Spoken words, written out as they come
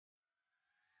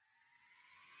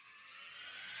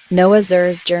Noah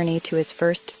Zerr's journey to his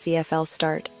first CFL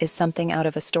start is something out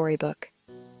of a storybook.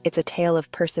 It's a tale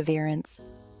of perseverance,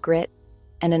 grit,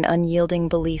 and an unyielding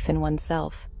belief in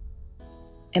oneself.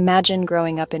 Imagine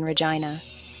growing up in Regina,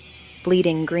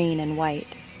 bleeding green and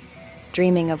white,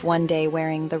 dreaming of one day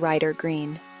wearing the Rider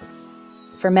green.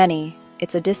 For many,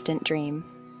 it's a distant dream,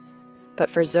 but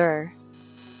for Zerr,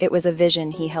 it was a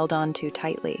vision he held on to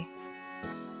tightly.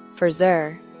 For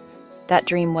Zerr, that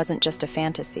dream wasn't just a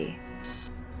fantasy.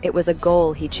 It was a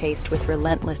goal he chased with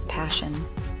relentless passion.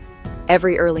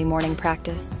 Every early morning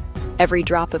practice, every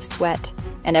drop of sweat,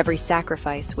 and every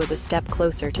sacrifice was a step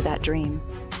closer to that dream.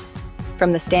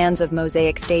 From the stands of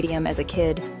Mosaic Stadium as a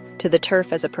kid to the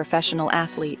turf as a professional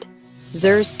athlete,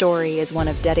 Zerr's story is one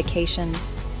of dedication,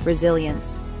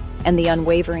 resilience, and the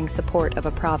unwavering support of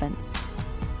a province.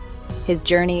 His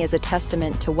journey is a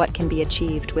testament to what can be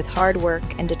achieved with hard work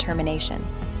and determination.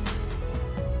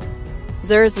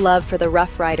 Zerr's love for the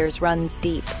Roughriders runs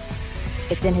deep.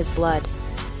 It's in his blood.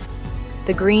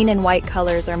 The green and white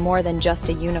colors are more than just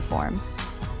a uniform.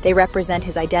 They represent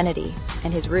his identity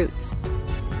and his roots.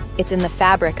 It's in the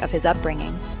fabric of his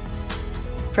upbringing.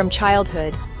 From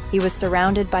childhood, he was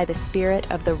surrounded by the spirit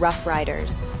of the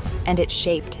Roughriders, and it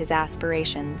shaped his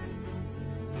aspirations.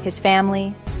 His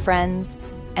family, friends,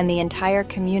 and the entire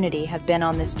community have been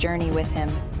on this journey with him.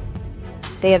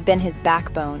 They have been his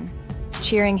backbone,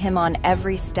 cheering him on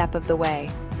every step of the way.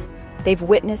 They've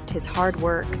witnessed his hard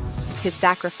work, his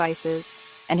sacrifices,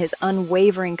 and his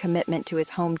unwavering commitment to his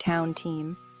hometown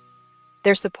team.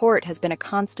 Their support has been a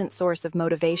constant source of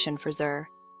motivation for Zerr.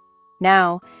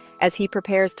 Now, as he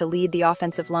prepares to lead the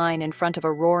offensive line in front of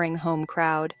a roaring home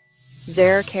crowd,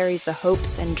 Zerr carries the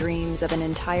hopes and dreams of an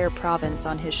entire province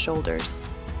on his shoulders.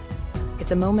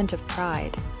 It's a moment of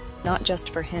pride, not just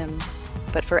for him,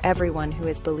 but for everyone who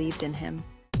has believed in him.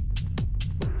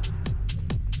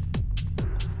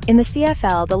 In the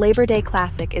CFL, the Labor Day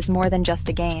Classic is more than just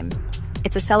a game.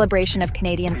 It's a celebration of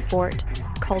Canadian sport,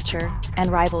 culture,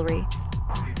 and rivalry.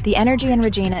 The energy in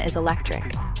Regina is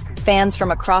electric. Fans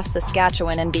from across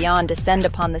Saskatchewan and beyond descend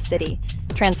upon the city,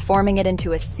 transforming it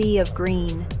into a sea of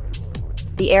green.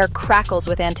 The air crackles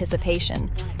with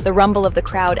anticipation, the rumble of the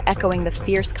crowd echoing the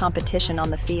fierce competition on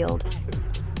the field.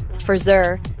 For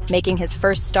Zerr, making his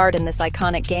first start in this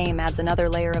iconic game adds another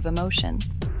layer of emotion.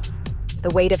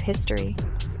 The weight of history,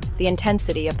 the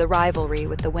intensity of the rivalry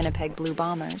with the Winnipeg Blue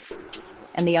Bombers,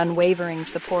 and the unwavering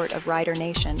support of Rider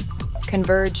Nation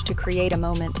converge to create a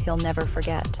moment he'll never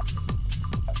forget.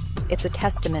 It's a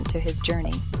testament to his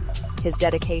journey, his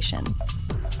dedication,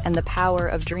 and the power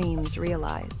of dreams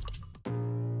realized.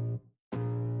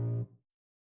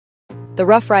 The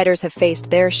Roughriders have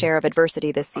faced their share of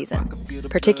adversity this season,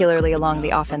 particularly along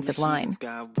the offensive line.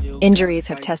 Injuries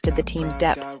have tested the team's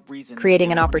depth,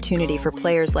 creating an opportunity for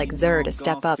players like Zerr to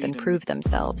step up and prove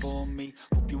themselves.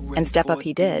 And step up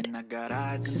he did.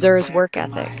 Zerr's work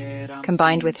ethic,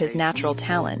 combined with his natural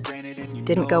talent,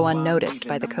 didn't go unnoticed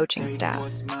by the coaching staff.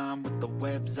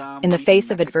 In the face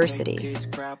of adversity,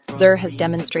 Zerr has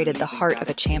demonstrated the heart of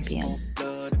a champion.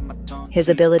 His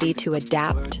ability to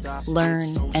adapt,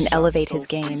 learn, and elevate his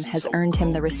game has earned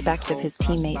him the respect of his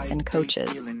teammates and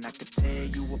coaches.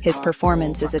 His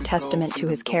performance is a testament to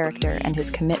his character and his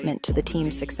commitment to the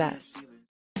team's success.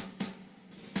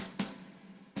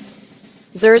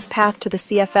 Zerr's path to the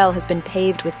CFL has been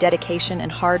paved with dedication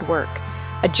and hard work,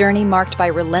 a journey marked by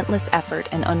relentless effort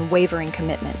and unwavering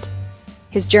commitment.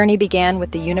 His journey began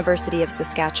with the University of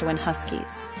Saskatchewan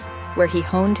Huskies, where he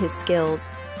honed his skills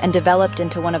and developed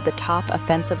into one of the top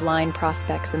offensive line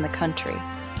prospects in the country.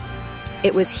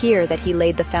 It was here that he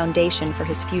laid the foundation for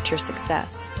his future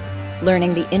success,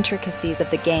 learning the intricacies of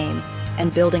the game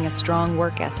and building a strong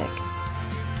work ethic.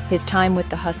 His time with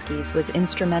the Huskies was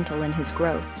instrumental in his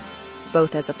growth,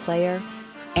 both as a player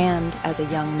and as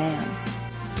a young man.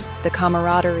 The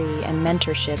camaraderie and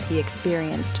mentorship he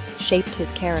experienced shaped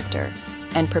his character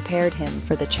and prepared him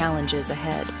for the challenges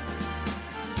ahead.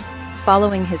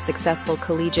 Following his successful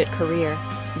collegiate career,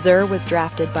 Zerr was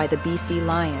drafted by the BC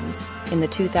Lions in the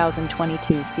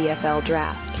 2022 CFL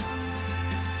Draft.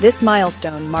 This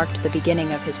milestone marked the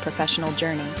beginning of his professional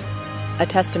journey, a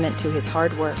testament to his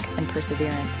hard work and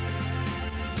perseverance.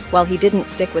 While he didn't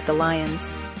stick with the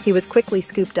Lions, he was quickly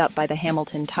scooped up by the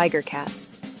Hamilton Tiger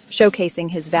Cats, showcasing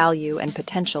his value and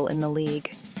potential in the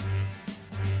league.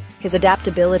 His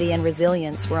adaptability and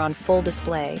resilience were on full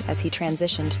display as he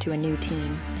transitioned to a new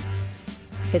team.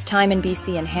 His time in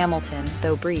BC and Hamilton,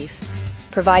 though brief,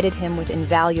 provided him with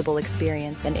invaluable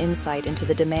experience and insight into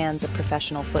the demands of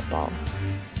professional football.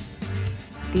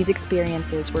 These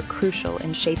experiences were crucial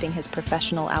in shaping his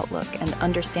professional outlook and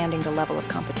understanding the level of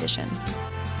competition.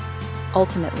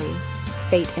 Ultimately,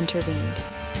 fate intervened,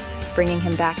 bringing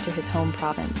him back to his home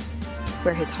province,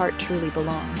 where his heart truly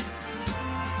belonged.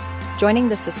 Joining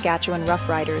the Saskatchewan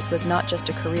Roughriders was not just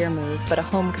a career move, but a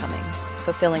homecoming,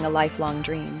 fulfilling a lifelong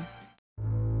dream.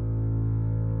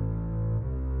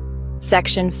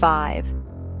 Section 5.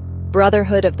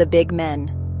 Brotherhood of the Big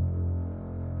Men.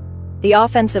 The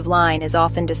offensive line is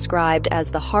often described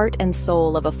as the heart and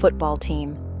soul of a football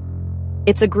team.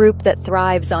 It's a group that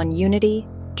thrives on unity,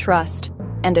 trust,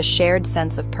 and a shared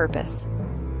sense of purpose.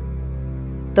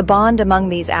 The bond among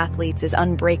these athletes is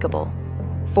unbreakable,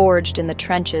 forged in the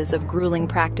trenches of grueling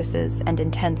practices and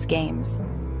intense games.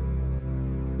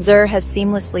 Zerr has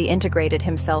seamlessly integrated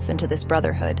himself into this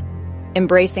brotherhood,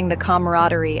 embracing the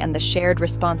camaraderie and the shared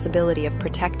responsibility of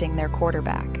protecting their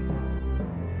quarterback.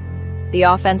 The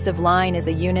offensive line is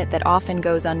a unit that often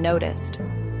goes unnoticed,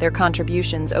 their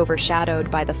contributions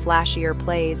overshadowed by the flashier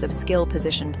plays of skill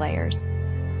position players.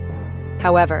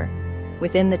 However,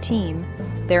 within the team,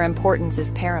 their importance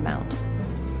is paramount.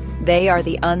 They are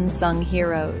the unsung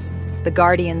heroes, the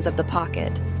guardians of the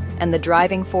pocket, and the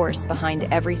driving force behind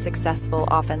every successful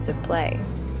offensive play.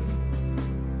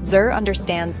 Zerr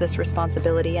understands this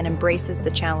responsibility and embraces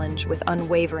the challenge with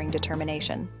unwavering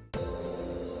determination.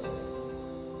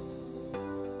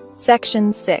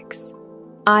 Section 6.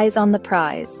 Eyes on the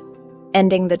prize.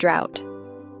 Ending the drought.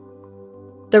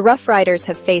 The Roughriders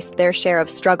have faced their share of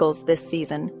struggles this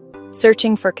season,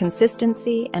 searching for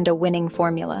consistency and a winning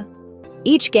formula.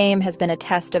 Each game has been a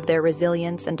test of their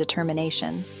resilience and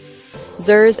determination.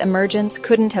 Zerr's emergence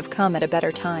couldn't have come at a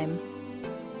better time.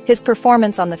 His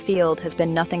performance on the field has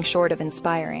been nothing short of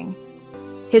inspiring.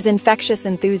 His infectious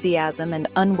enthusiasm and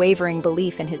unwavering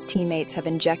belief in his teammates have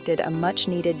injected a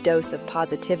much-needed dose of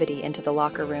positivity into the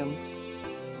locker room.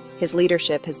 His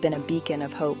leadership has been a beacon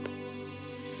of hope.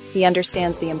 He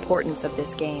understands the importance of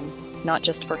this game, not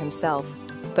just for himself,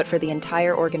 but for the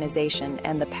entire organization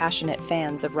and the passionate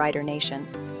fans of Rider Nation.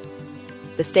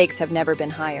 The stakes have never been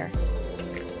higher.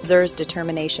 Zerr's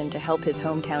determination to help his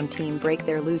hometown team break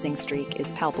their losing streak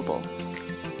is palpable.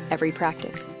 Every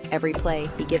practice, every play,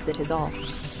 he gives it his all.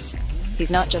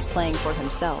 He's not just playing for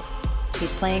himself,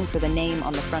 he's playing for the name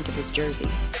on the front of his jersey,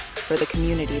 for the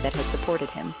community that has supported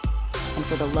him, and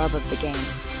for the love of the game.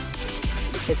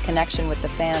 His connection with the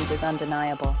fans is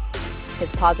undeniable.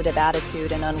 His positive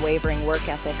attitude and unwavering work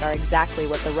ethic are exactly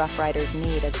what the Roughriders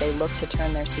need as they look to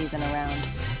turn their season around.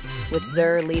 With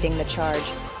Zerr leading the charge,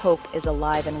 hope is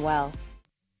alive and well.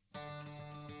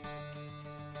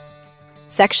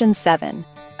 Section 7.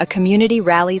 A community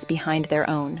rallies behind their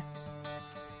own.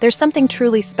 There's something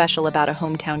truly special about a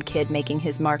hometown kid making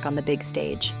his mark on the big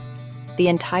stage. The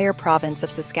entire province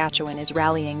of Saskatchewan is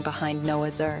rallying behind Noah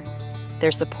Zerr,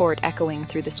 their support echoing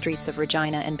through the streets of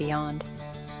Regina and beyond.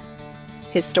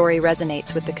 His story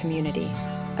resonates with the community,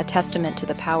 a testament to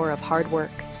the power of hard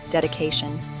work,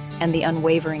 dedication, and the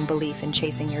unwavering belief in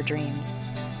chasing your dreams.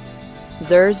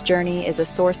 Zerr's journey is a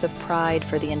source of pride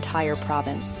for the entire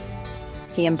province.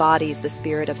 He embodies the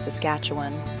spirit of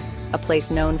Saskatchewan, a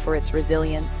place known for its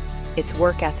resilience, its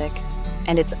work ethic,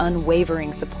 and its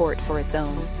unwavering support for its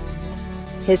own.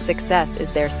 His success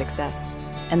is their success,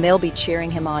 and they'll be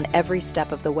cheering him on every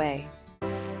step of the way.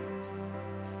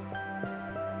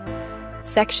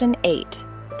 Section 8.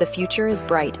 The future is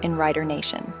bright in Rider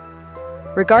Nation.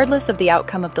 Regardless of the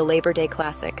outcome of the Labor Day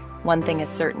Classic, one thing is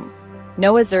certain.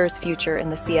 Noah Zerr's future in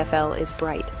the CFL is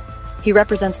bright. He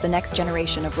represents the next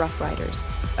generation of Roughriders,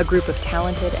 a group of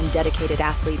talented and dedicated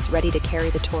athletes ready to carry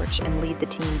the torch and lead the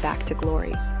team back to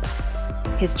glory.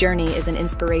 His journey is an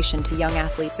inspiration to young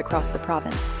athletes across the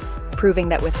province, proving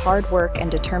that with hard work and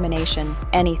determination,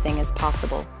 anything is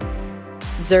possible.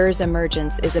 Zerr's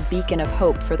emergence is a beacon of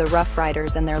hope for the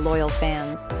Roughriders and their loyal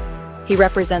fans. He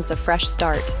represents a fresh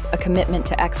start, a commitment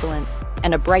to excellence,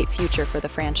 and a bright future for the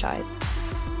franchise.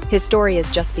 His story is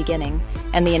just beginning,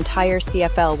 and the entire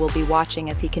CFL will be watching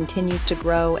as he continues to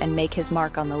grow and make his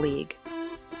mark on the league.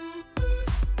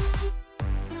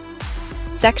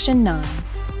 Section 9.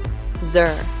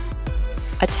 Zerr.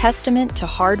 A testament to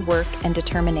hard work and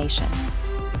determination.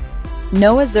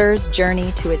 Noah Zerr's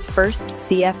journey to his first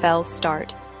CFL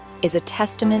start is a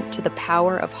testament to the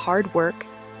power of hard work,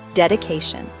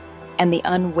 dedication, and the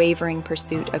unwavering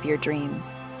pursuit of your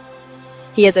dreams.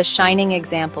 He is a shining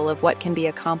example of what can be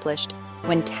accomplished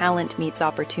when talent meets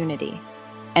opportunity,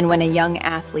 and when a young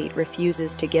athlete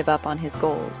refuses to give up on his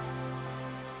goals.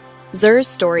 Zerr's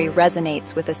story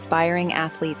resonates with aspiring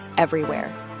athletes everywhere,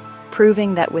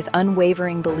 proving that with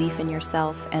unwavering belief in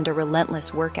yourself and a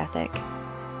relentless work ethic,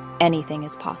 anything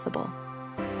is possible.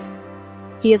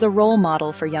 He is a role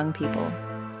model for young people,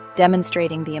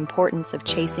 demonstrating the importance of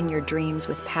chasing your dreams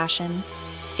with passion,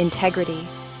 integrity,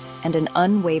 and an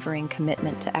unwavering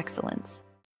commitment to excellence.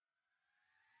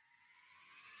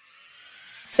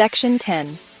 Section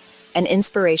 10. An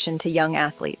inspiration to young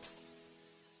athletes.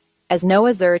 As Noah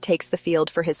Zerr takes the field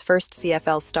for his first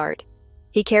CFL start,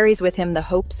 he carries with him the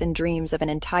hopes and dreams of an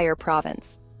entire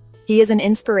province. He is an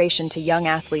inspiration to young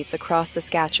athletes across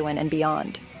Saskatchewan and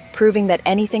beyond, proving that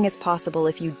anything is possible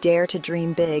if you dare to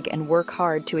dream big and work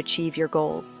hard to achieve your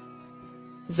goals.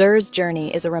 Zerr's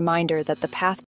journey is a reminder that the path